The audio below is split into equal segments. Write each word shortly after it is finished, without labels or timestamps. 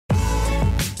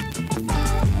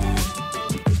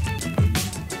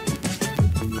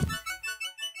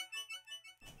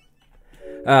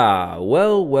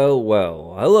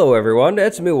Well. Hello everyone,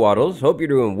 it's me Waddles, hope you're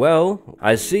doing well.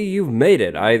 I see you've made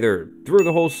it, either through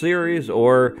the whole series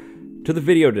or to the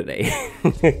video today.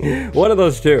 One of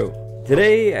those two.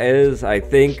 Today is, I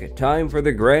think, time for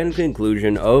the grand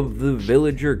conclusion of the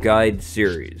Villager Guide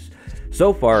series.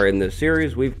 So far in this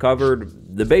series, we've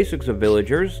covered the basics of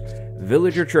villagers,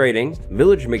 villager trading,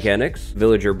 village mechanics,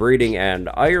 villager breeding, and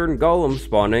iron golem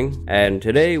spawning, and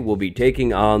today we'll be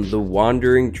taking on the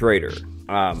Wandering Trader.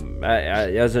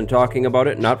 As in talking about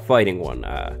it, not fighting one,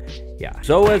 yeah.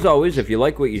 So as always, if you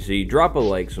like what you see, drop a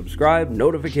like, subscribe,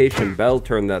 notification bell,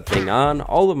 turn that thing on.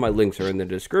 All of my links are in the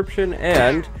description,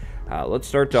 and let's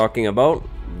start talking about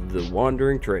the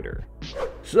Wandering Trader.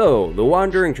 So, the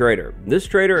Wandering Trader. This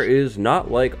trader is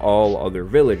not like all other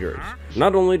villagers.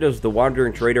 Not only does the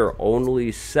Wandering Trader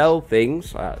only sell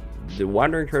things, the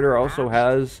Wandering Trader also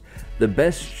has the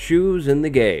best shoes in the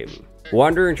game.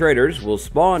 Wandering Traders will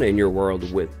spawn in your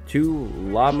world with 2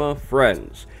 llama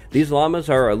friends. These llamas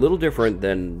are a little different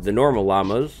than the normal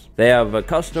llamas. They have a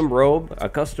custom robe, a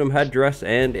custom headdress,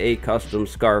 and a custom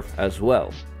scarf as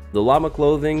well. The llama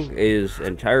clothing is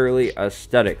entirely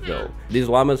aesthetic though. These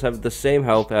llamas have the same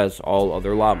health as all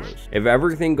other llamas. If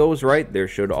everything goes right, there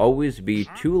should always be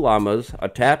 2 llamas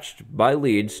attached by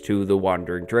leads to the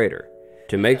Wandering Trader.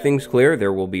 To make things clear,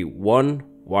 there will be 1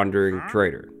 Wandering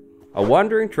Trader. A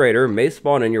Wandering Trader may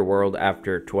spawn in your world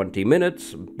after 20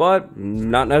 minutes, but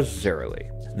not necessarily.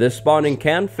 This spawning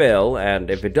can fail, and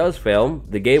if it does fail,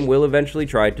 the game will eventually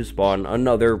try to spawn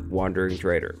another Wandering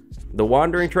Trader. The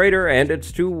Wandering Trader and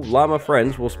its 2 llama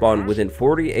friends will spawn within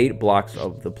 48 blocks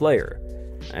of the player.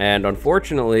 And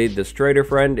unfortunately, this trader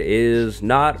friend is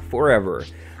not forever.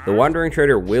 The Wandering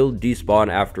Trader will despawn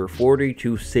after 40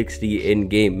 to 60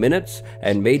 in-game minutes,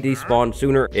 and may despawn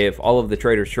sooner if all of the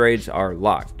trader's trades are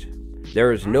locked.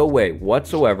 There is no way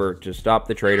whatsoever to stop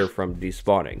the trader from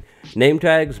despawning. Name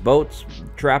tags, boats,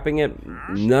 trapping it,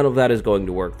 none of that is going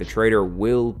to work. The trader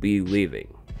will be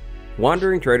leaving.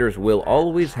 Wandering Traders will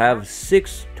always have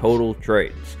 6 total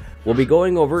trades. We'll be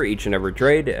going over each and every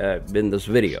trade in this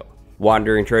video.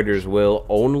 Wandering Traders will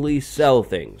only sell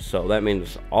things, so that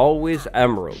means always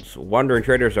emeralds. Wandering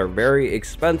Traders are very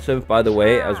expensive, by the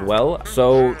way, as well,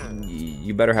 so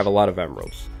you better have a lot of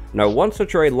emeralds. Now, once a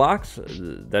trade locks,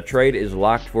 that trade is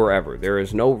locked forever. There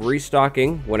is no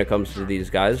restocking when it comes to these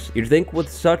guys. You'd think with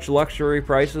such luxury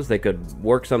prices they could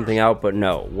work something out, but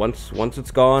no. Once it's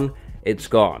gone, it's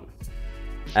gone.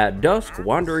 At dusk,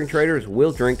 Wandering Traders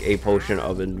will drink a potion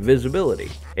of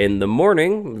invisibility. In the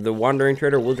morning, the Wandering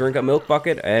Trader will drink a milk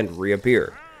bucket and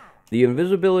reappear. The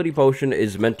invisibility potion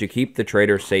is meant to keep the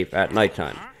trader safe at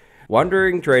nighttime.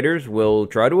 Wandering Traders will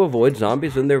try to avoid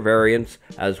zombies and their variants,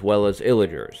 as well as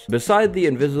illagers. Beside the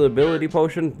invisibility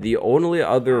potion, the only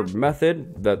other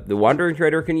method that the Wandering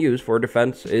Trader can use for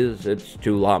defense is its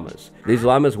 2 llamas. These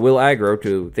llamas will aggro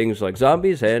to things like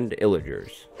zombies and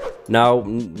illagers. Now,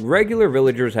 regular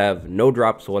villagers have no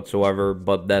drops whatsoever,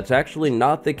 but that's actually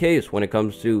not the case when it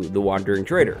comes to the Wandering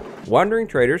Trader. Wandering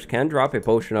Traders can drop a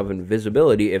potion of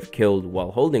invisibility if killed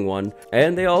while holding one,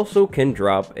 and they also can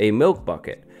drop a milk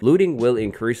bucket. Looting will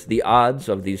increase the odds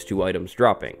of these 2 items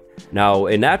dropping. Now,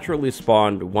 a naturally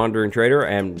spawned Wandering Trader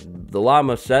and the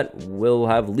llama set will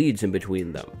have leads in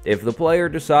between them. If the player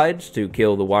decides to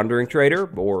kill the Wandering Trader,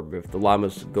 or if the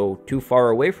llamas go too far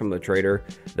away from the trader,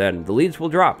 then the leads will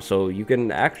drop, so you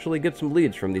can actually get some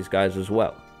leads from these guys as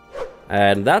well.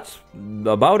 And that's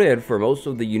about it for most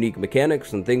of the unique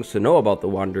mechanics and things to know about the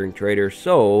Wandering Trader,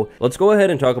 so let's go ahead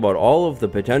and talk about all of the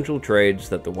potential trades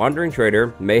that the Wandering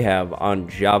Trader may have on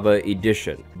Java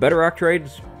Edition. Bedrock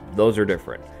trades, those are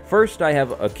different. First, I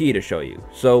have a key to show you.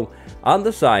 So, on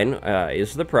the sign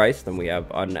is the price, then we have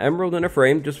an emerald and a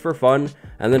frame just for fun,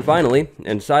 and then finally,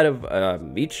 inside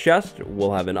of each chest,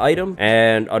 we'll have an item,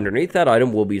 and underneath that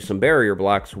item will be some barrier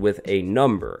blocks with a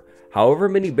number. However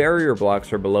many barrier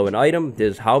blocks are below an item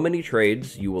is how many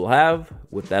trades you will have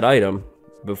with that item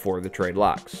before the trade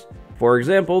locks. For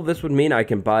example, this would mean I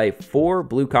can buy 4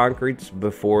 blue concretes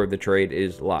before the trade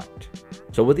is locked.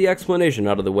 So with the explanation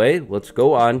out of the way, let's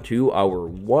go on to our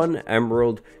 1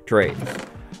 emerald trades.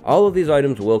 All of these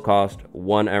items will cost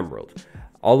 1 emerald.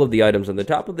 All of the items on the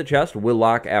top of the chest will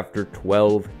lock after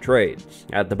 12 trades.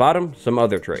 At the bottom, some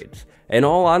other trades. In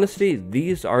all honesty,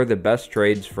 these are the best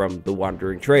trades from the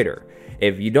Wandering Trader.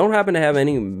 If you don't happen to have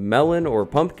any melon or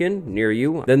pumpkin near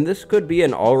you, then this could be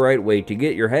an alright way to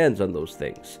get your hands on those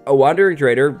things. A Wandering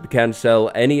Trader can sell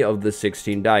any of the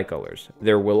 16 dye colors.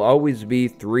 There will always be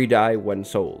 3 dye when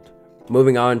sold.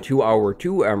 Moving on to our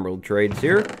 2 emerald trades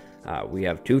here, we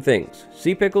have 2 things,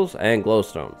 sea pickles and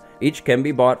glowstone. Each can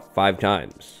be bought 5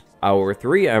 times. Our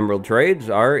 3 emerald trades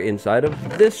are inside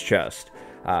of this chest.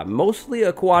 Mostly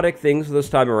aquatic things this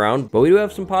time around, but we do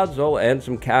have some podzol and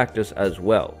some cactus as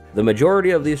well. The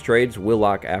majority of these trades will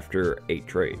lock after 8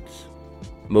 trades.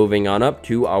 Moving on up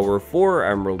to our 4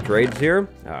 emerald trades here,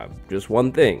 just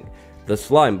one thing, the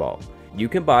slime ball. You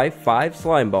can buy 5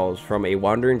 slime balls from a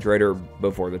wandering trader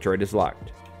before the trade is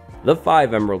locked. The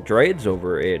 5 emerald trades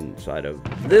over inside of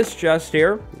this chest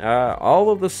here,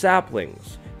 all of the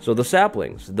saplings. So the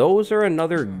saplings, those are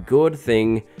another good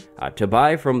thing to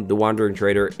buy from the wandering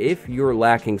trader if you're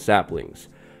lacking saplings.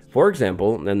 For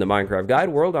example, in the Minecraft guide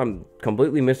world, I'm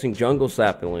completely missing jungle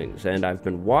saplings, and I've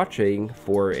been watching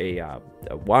for a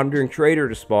wandering trader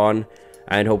to spawn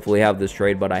and hopefully have this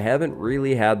trade, but I haven't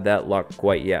really had that luck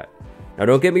quite yet. Now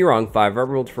don't get me wrong, 5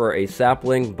 emeralds for a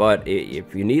sapling, but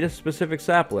if you need a specific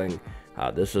sapling,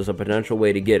 this is a potential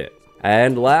way to get it.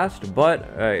 And last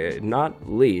but not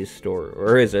least,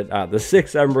 or is it, the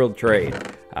 6 emerald trade,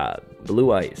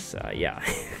 blue ice, yeah.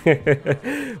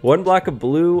 1 block of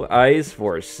blue ice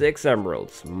for 6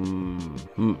 emeralds.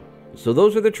 So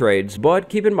those are the trades, but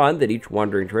keep in mind that each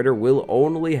wandering trader will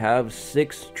only have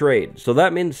 6 trades. So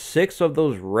that means 6 of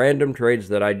those random trades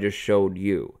that I just showed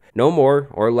you. No more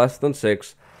or less than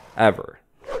 6 ever.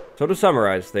 So to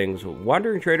summarize things,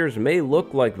 wandering traders may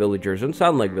look like villagers and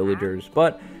sound like villagers,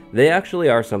 but they actually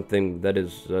are something that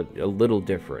is a little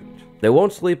different. They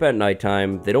won't sleep at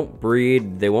nighttime, they don't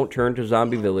breed, they won't turn to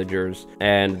zombie villagers,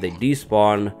 and they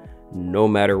despawn no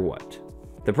matter what.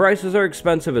 The prices are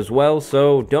expensive as well,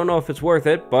 so don't know if it's worth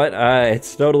it, but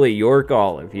it's totally your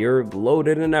call. If you're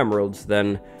loaded in emeralds,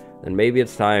 then maybe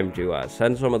it's time to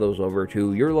send some of those over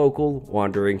to your local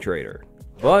wandering trader.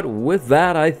 But with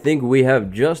that, I think we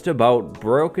have just about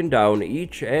broken down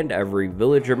each and every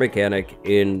villager mechanic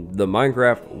in the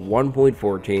Minecraft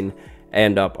 1.14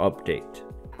 and up update.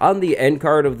 On the end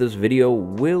card of this video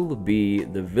will be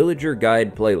the villager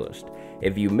guide playlist.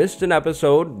 If you missed an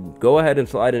episode, go ahead and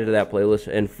slide into that playlist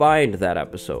and find that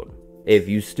episode. If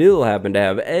you still happen to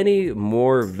have any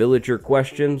more villager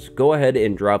questions, go ahead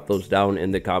and drop those down in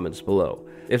the comments below.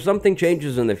 If something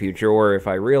changes in the future, or if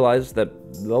I realize that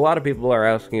a lot of people are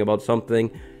asking about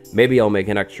something, maybe I'll make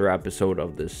an extra episode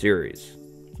of this series.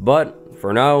 But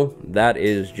for now, that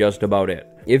is just about it.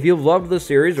 If you've loved the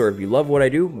series, or if you love what I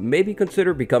do, maybe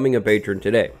consider becoming a patron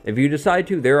today. If you decide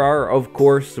to, there are of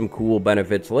course some cool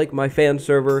benefits like my fan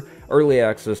server, early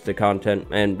access to content,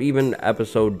 and even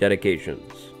episode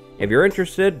dedications. If you're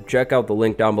interested, check out the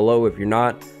link down below. If you're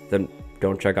not, then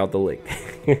don't check out the link.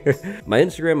 My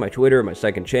Instagram, my Twitter, my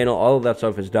second channel, all of that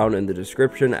stuff is down in the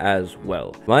description as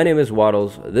well. My name is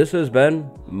Waddles. This has been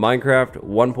Minecraft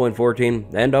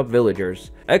 1.14 and Up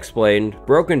Villagers, explained,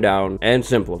 broken down, and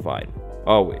simplified.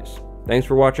 Always. Thanks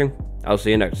for watching. I'll see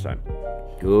you next time.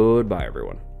 Goodbye,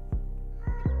 everyone.